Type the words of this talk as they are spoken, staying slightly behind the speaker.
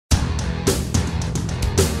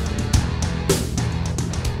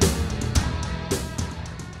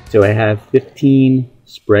So I have 15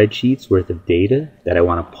 spreadsheets worth of data that I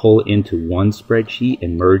want to pull into one spreadsheet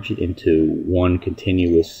and merge it into one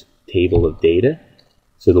continuous table of data.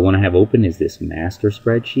 So the one I have open is this master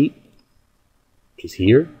spreadsheet, which is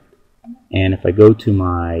here. And if I go to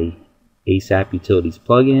my ASAP Utilities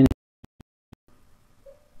plugin,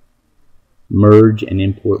 merge and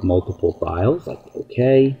import multiple files, like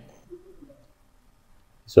OK.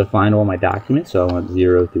 So I find all my documents, so I want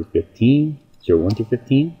 0 through 15, 1 through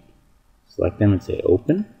 15. Select them and say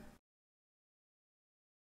open.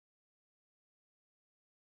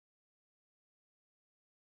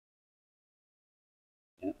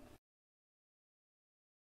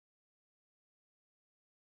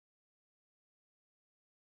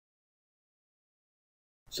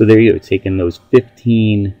 So there you go, taking those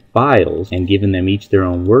 15 files and giving them each their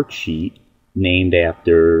own worksheet named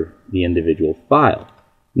after the individual file.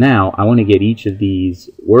 Now I want to get each of these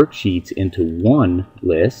worksheets into one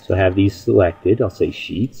list. So I have these selected. I'll say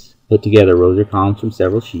sheets. Put together rows or columns from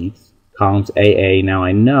several sheets. Columns AA. Now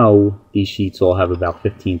I know these sheets all have about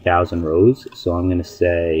 15,000 rows. So I'm going to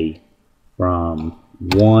say from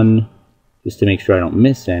 1, just to make sure I don't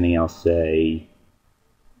miss any, I'll say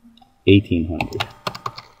 1800.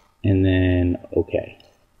 And then OK.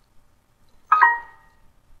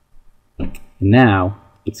 Now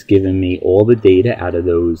it's given me all the data out of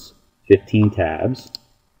those 15 tabs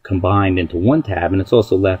combined into one tab, and it's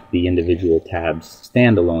also left the individual tabs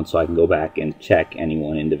standalone so I can go back and check any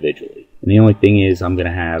one individually. And the only thing is I'm going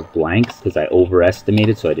to have blanks because I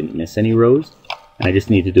overestimated, so I didn't miss any rows. And I just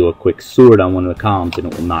need to do a quick sort on one of the columns and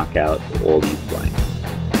it will knock out all these blanks.